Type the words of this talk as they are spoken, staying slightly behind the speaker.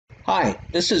Hi,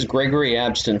 this is Gregory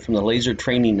Abston from the Laser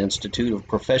Training Institute of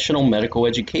Professional Medical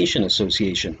Education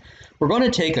Association. We're going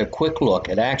to take a quick look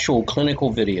at actual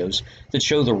clinical videos that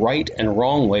show the right and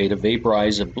wrong way to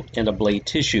vaporize and ablate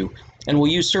tissue, and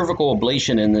we'll use cervical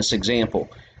ablation in this example.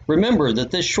 Remember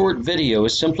that this short video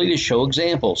is simply to show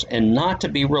examples and not to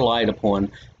be relied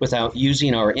upon without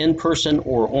using our in-person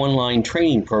or online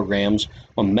training programs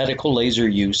on medical laser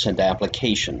use and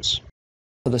applications.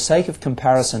 For the sake of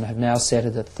comparison, I have now set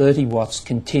it at 30 watts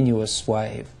continuous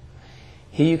wave.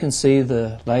 Here you can see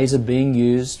the laser being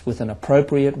used with an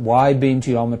appropriate Y-beam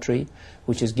geometry,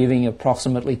 which is giving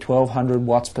approximately 1200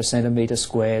 watts per centimeter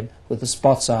squared with a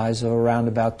spot size of around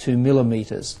about 2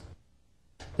 millimeters.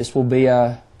 This will be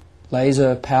a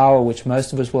laser power which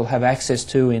most of us will have access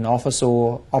to in office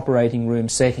or operating room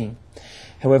setting.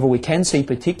 However, we can see,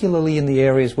 particularly in the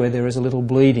areas where there is a little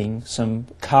bleeding, some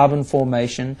carbon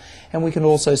formation, and we can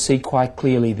also see quite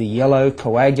clearly the yellow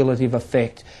coagulative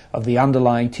effect of the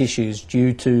underlying tissues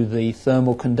due to the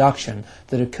thermal conduction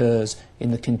that occurs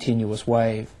in the continuous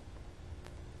wave.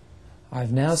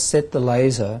 I've now set the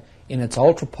laser in its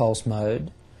ultrapulse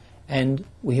mode, and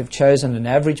we have chosen an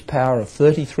average power of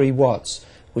 33 watts,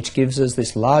 which gives us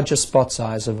this larger spot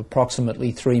size of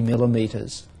approximately 3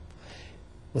 millimeters.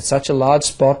 With such a large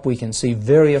spot, we can see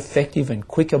very effective and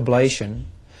quick ablation,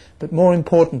 but more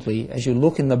importantly, as you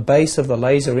look in the base of the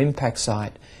laser impact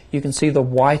site, you can see the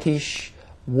whitish,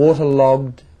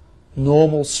 waterlogged,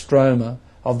 normal stroma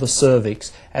of the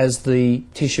cervix as the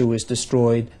tissue is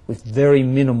destroyed with very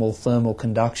minimal thermal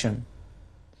conduction.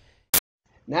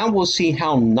 Now we'll see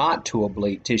how not to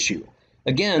ablate tissue.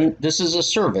 Again, this is a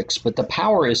cervix, but the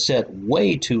power is set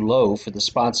way too low for the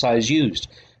spot size used,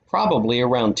 probably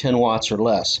around 10 watts or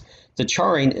less. The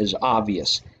charring is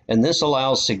obvious, and this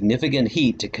allows significant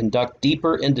heat to conduct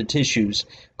deeper into tissues,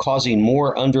 causing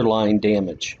more underlying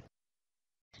damage.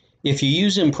 If you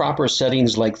use improper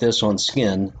settings like this on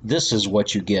skin, this is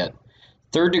what you get: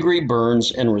 third-degree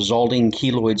burns and resulting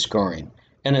keloid scarring.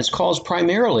 And it's caused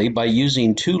primarily by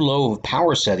using too low of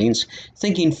power settings,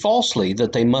 thinking falsely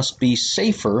that they must be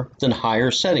safer than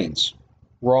higher settings.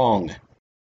 Wrong.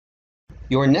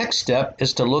 Your next step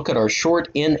is to look at our short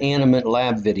inanimate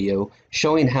lab video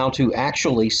showing how to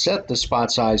actually set the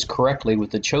spot size correctly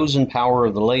with the chosen power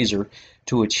of the laser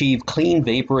to achieve clean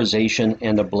vaporization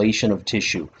and ablation of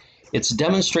tissue. It's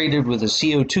demonstrated with a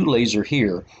CO2 laser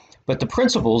here, but the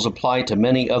principles apply to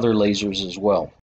many other lasers as well.